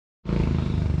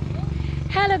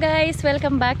Hello guys!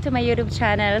 Welcome back to my YouTube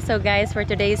channel. So guys, for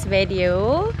today's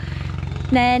video,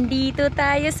 nandito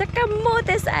tayo sa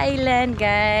Camotes Island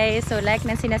guys. So like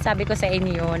na sinasabi ko sa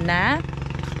inyo na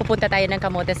pupunta tayo ng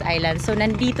Camotes Island. So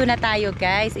nandito na tayo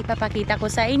guys. Ipapakita ko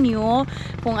sa inyo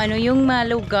kung ano yung mga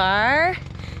lugar,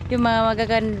 yung mga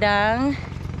magagandang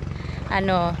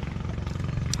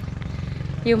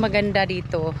yung maganda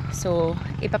dito. So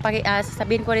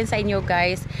sasabihin ko rin sa inyo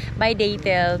guys by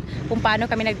detail kung paano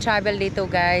kami nag-travel dito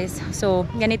guys. So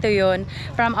ganito yun,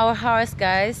 from our house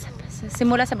guys,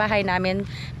 simula sa bahay namin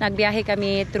nagbiyahe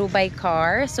kami through by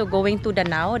car, so going to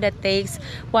Danao, that takes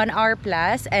 1 hour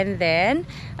plus, and then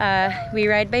we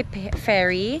ride by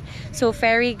ferry. So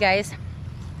ferry guys,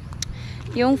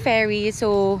 yung ferry,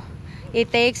 so it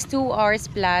takes 2 hours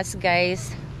plus guys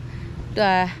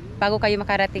bago kayo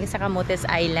makarating sa Camotes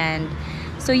Island.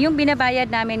 So yung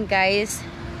binabayad namin guys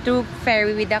through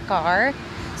ferry with the car,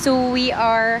 so we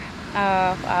are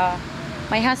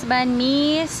my husband,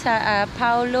 me,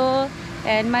 Paulo,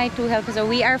 and my 2 helpers. So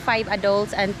we are 5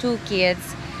 adults and 2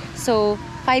 kids. So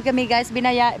 5 kami guys.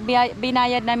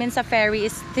 Binayad namin sa ferry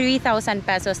is 3,000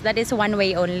 pesos. That is one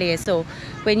way only. So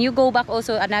when you go back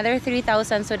also another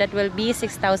 3,000, so that will be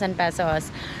 6,000 pesos.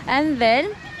 And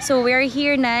then so we're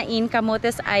here na in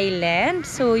Camotes Island.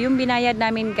 So yung binayad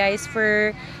namin guys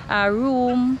for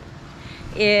room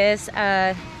is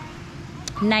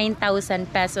 9,000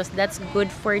 pesos. That's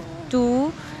good for 2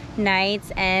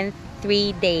 nights and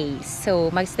 3 days.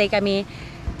 So magstay kami.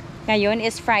 Ngayon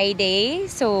is Friday.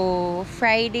 So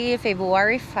Friday,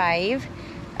 February 5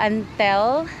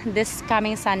 until this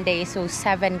coming Sunday. So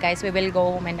 7 guys, we will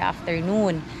go home in the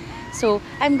afternoon. So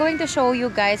I'm going to show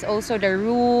you guys also the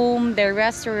room, their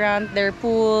restaurant, their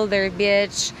pool, their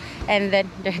beach, and then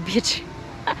their beach.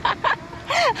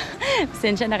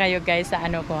 Pasensya na kayo guys sa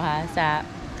ano ko ha, sa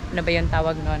ano ba yung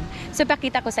tawag nun. So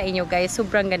pakita ko sa inyo guys,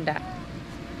 sobrang ganda.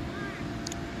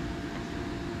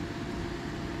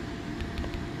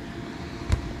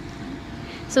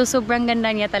 So sobrang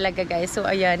ganda niya talaga guys. So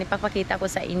ayan, ipapakita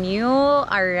ko sa inyo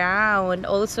around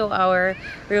also our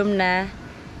room na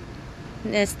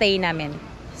stay namin.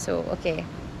 So okay,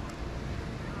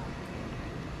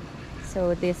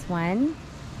 so this one,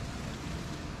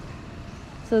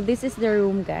 so this is the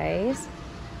room guys.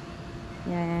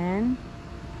 Yan.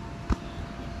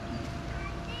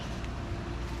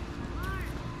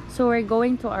 So we're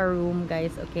going to our room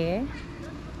guys, okay?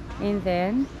 And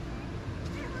then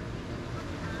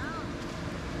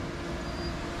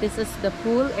this is the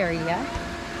pool area.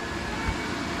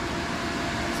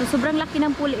 So sobrang laki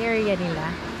ng pool area nila.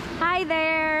 Hi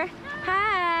there!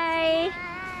 Hi!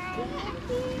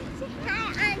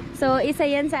 So isa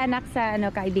yan sa anak sa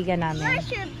kaibigan namin. Where's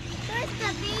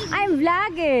the baby? I'm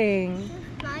vlogging.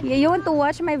 You want to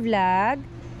watch my vlog?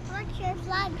 What's your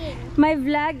vlogging? My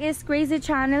vlog is Crazy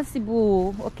Channel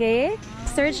Cebu, okay?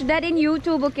 Search that in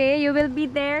YouTube, okay? You will be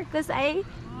there because I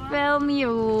film you.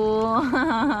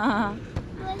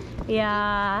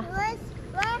 Yeah.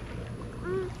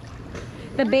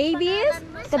 The babies?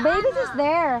 The babies is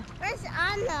there. Where's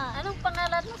Anna? Anong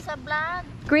pangalan mo sa vlog?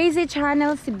 Crazy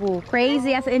Channel Cebu.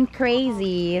 Crazy as in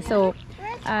crazy. So,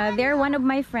 they're one of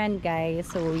my friend guys.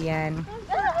 So, yan.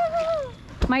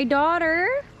 My daughter.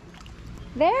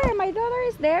 There, my daughter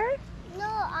is there. No,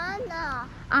 Anna.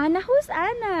 Anna? Who's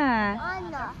Anna?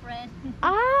 Anna.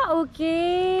 Ah,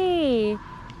 okay.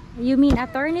 You mean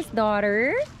attorney's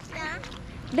daughter? Yeah.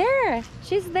 There.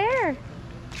 She's there.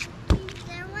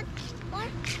 Then what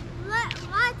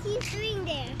he's doing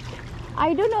there?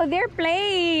 I don't know. They're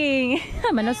playing.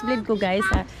 Manosblid ko guys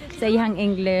sa ihang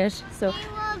English. So, They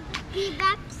will be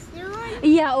back soon.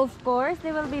 yeah, of course.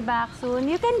 They will be back soon.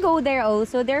 You can go there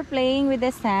also. They're playing with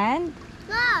the sand.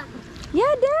 Look.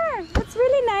 Yeah, there. That's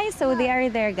really nice. So they are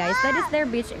there, guys. That is their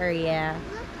beach area.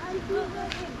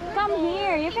 Come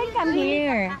here. You can come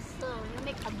here.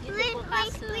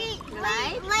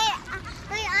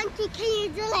 Wait, Auntie, can you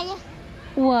do like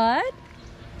What?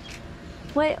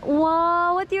 Wait,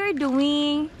 wow, what you're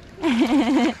doing?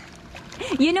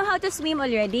 You know how to swim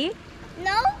already?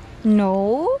 No?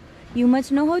 No? You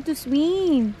must know how to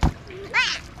swim.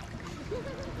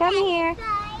 Come here.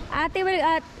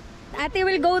 Ate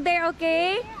will go there,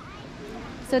 okay?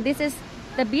 So this is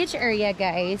the beach area,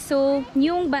 guys. So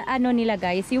yung nila,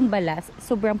 guys, yung balas,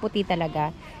 sobrang puti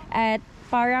talaga. At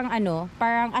parang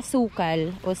parang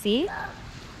asukal. O see?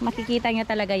 Makikita nyo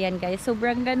talaga yan, guys.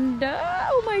 Sobrang ganda.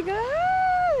 Oh my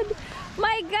God!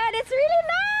 My God, it's really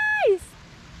nice!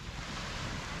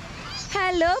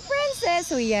 Hello, princess!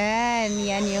 So yan.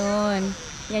 Yan yun.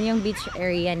 Yan yung beach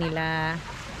area nila.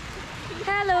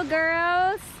 Hello,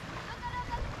 girls!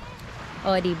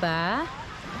 O, diba?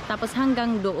 Tapos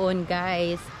hanggang doon,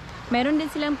 guys. Meron din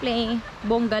silang play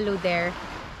bungalow there.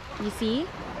 You see?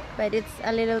 But it's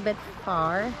a little bit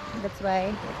far. That's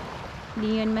why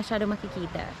hindi yun masyado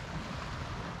makikita.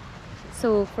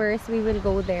 So, first we will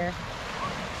go there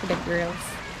to the girls.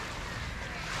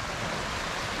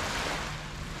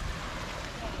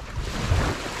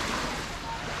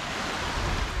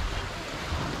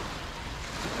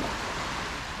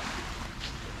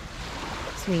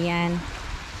 So, yan.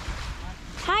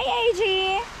 Hi, AJ!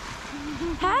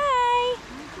 Hi!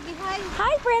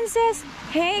 Hi, princess!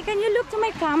 Hey, can you look to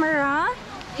my camera?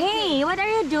 Hey, what are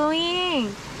you doing?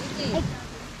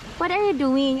 What are you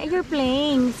doing? You're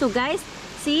playing. So, guys,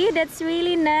 see? That's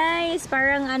really nice.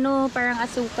 Parang ano, parang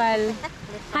asukal.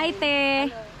 Hi,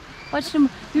 te!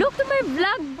 Look to my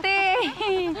vlog, te!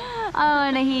 Oh,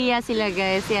 nahiya sila,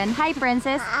 guys. Yan. Hi,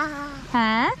 princess!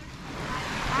 Ha?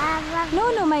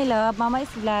 No, my love. Mama is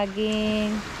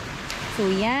vlogging. So,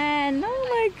 yan. Oh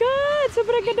my God!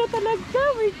 Sobrang ganda talaga.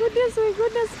 My goodness, my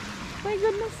goodness. My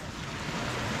goodness.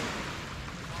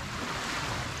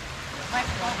 My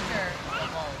sculpture.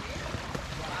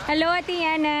 Hello, Ate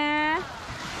Yana.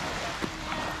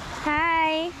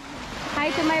 Hi. Hi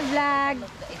to my vlog.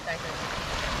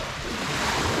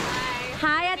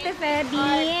 Hi, Ate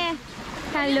Feby.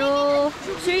 Hello.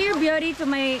 Show your beauty to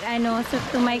my,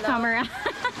 to my camera.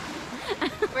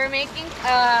 We're making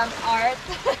art.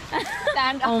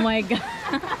 Stand up. Oh my God.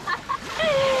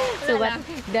 So what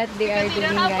that they are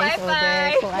doing, guys, over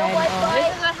there. This is what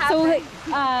So,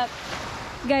 happened.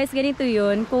 guys, ganito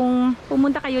yun. Kung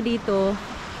pumunta kayo dito,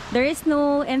 there is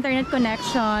no internet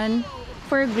connection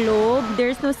for Globe.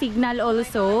 There's no signal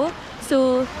also.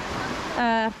 So,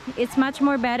 it's much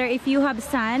more better if you have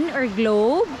Sun or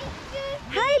Globe.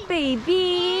 Hi,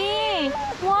 baby!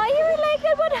 Why are you like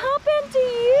that? What happened to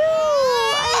you?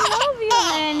 I love you,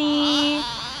 honey.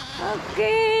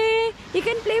 Okay. You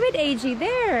can play with AJ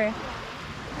there.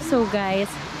 So,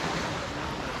 guys.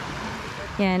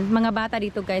 Yan. Mga bata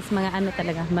dito, guys. Mga ano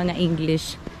talaga. Mga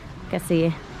English.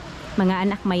 Kasi, mga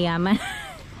anak mayaman.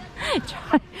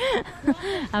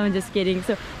 I'm just kidding.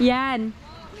 So, yan.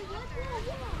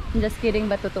 I'm just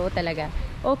kidding, but totoo talaga.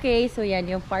 Okay, so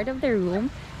yan. Yung part of the room.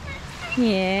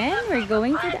 Yeah, we're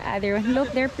going to the other one.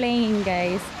 Look, they're playing,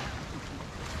 guys.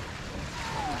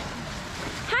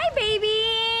 Hi,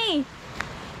 baby!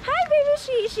 Hi, baby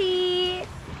Shishi!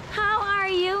 How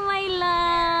are you, my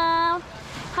love?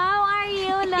 How are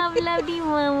you, lovely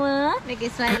mama? Make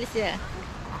it smile siya.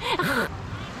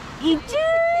 You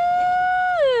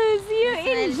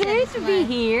enjoy to be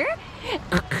here?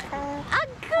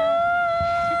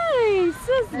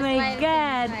 Jesus, my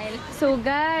God. So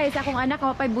guys, akong anak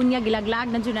kapay bunya gilaglag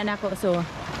nandiyo na nako. So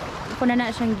ako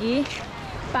na siyang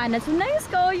paana. So nice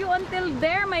go you until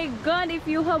there. My God, if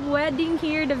you have wedding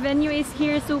here, the venue is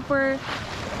here super.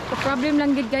 The problem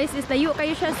lang gid, guys, is layo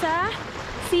kayo siya sa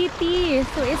city.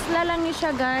 So isla lang ni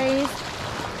siya, guys.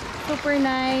 Super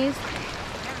nice.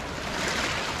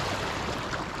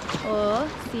 Oh,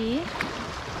 see?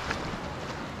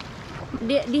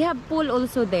 They have pool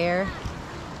also there.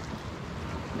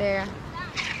 There.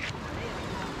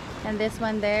 And this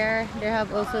one there, they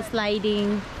have also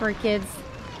sliding for kids.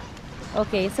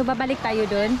 Okay, so babalik tayo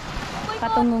dun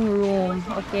patungong room,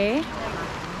 okay?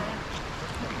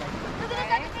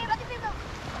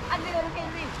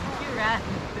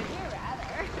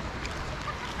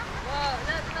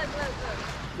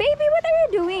 Baby, what are you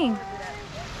doing?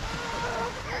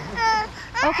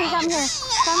 Okay, come here.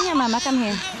 Come here, mama, come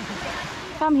here.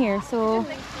 Come here. So,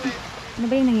 ano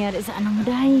ba yung nangyari sa ano mo,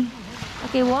 Day?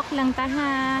 Okay, walk lang ta,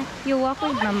 ha? You walk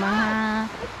with mama, ha?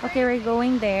 Okay, we're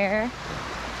going there.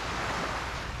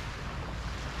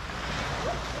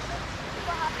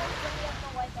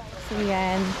 So,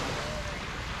 yan.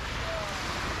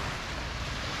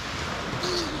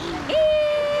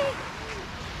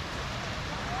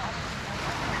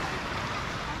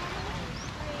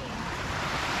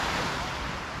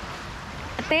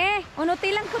 Ate, unuti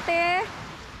lang ko, te.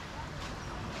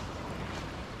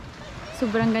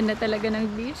 Sobrang ganda talaga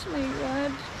ng beach. My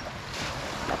God.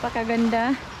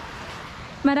 Napakaganda.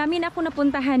 Marami na ako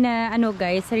napuntahan na,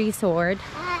 guys, resort.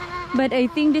 But I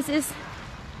think this is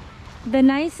the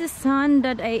nicest sun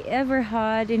that I ever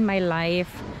had in my life.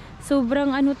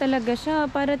 Sobrang talaga siya.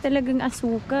 Para talagang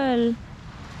asukal.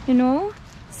 You know?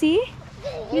 See?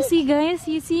 You see, guys?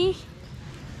 You see?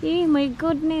 My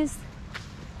goodness.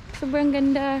 Sobrang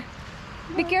ganda.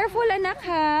 Be careful, anak,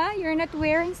 ha? You're not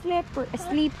wearing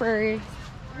sleepers.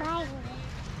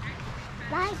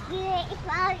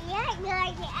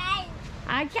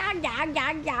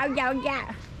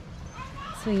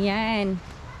 So, yan.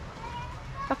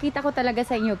 pakita ko talaga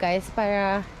sa inyo guys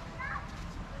para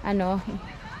ano,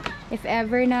 if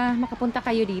ever na makapunta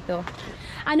kayo dito.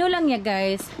 Ano lang ya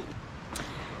guys,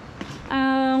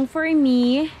 for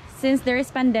me, since there is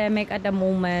pandemic at the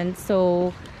moment,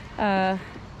 so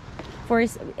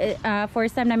first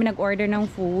time namin nag-order ng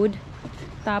food,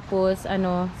 tapos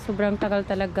ano, sobrang tagal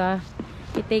talaga.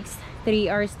 It takes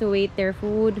 3 hours to wait their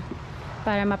food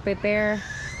para ma-prepare.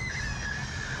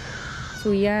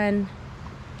 So yan,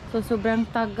 so sobrang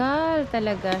tagal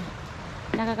talaga,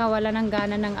 nakakawala ng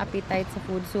gana ng appetite sa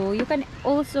food. So you can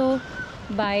also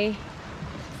buy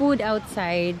food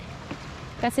outside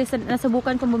kasi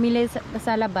nasubukan kong bumili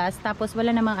sa labas, tapos wala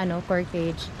namang ano,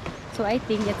 corkage. So I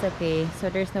think it's okay,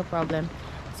 so there's no problem.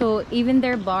 So even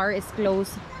their bar is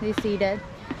closed, you see that?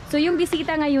 So yung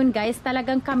bisita ngayon guys,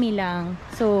 talagang kami lang,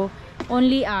 so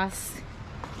only us.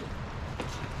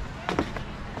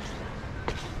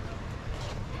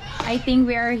 I think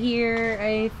we are here,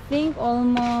 I think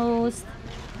almost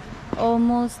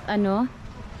ano,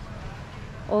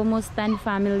 almost 10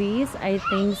 families, I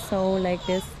think so, like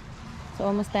this.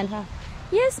 So almost 10.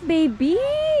 Yes baby,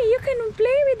 you can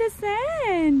play with the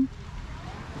sand.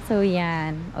 So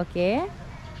yan, okay.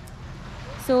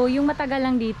 So yung matagal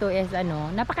lang dito is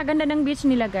ano, napakaganda ng beach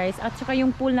nila guys, at saka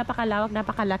yung pool napakalawak,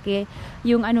 napakalaki.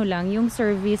 Yung ano lang, yung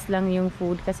service lang yung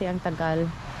food kasi ang tagal.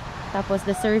 Tapos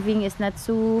the serving is not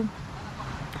so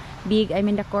big, I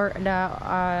mean the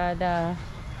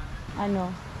ano,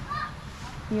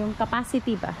 yung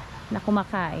capacity ba na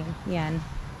kumakain, yan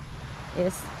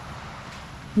is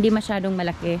hindi masyadong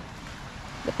malaki.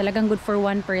 Talagang good for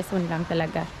one person lang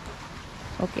talaga.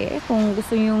 Okay, kung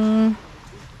gusto yung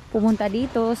pumunta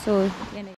dito, so yan.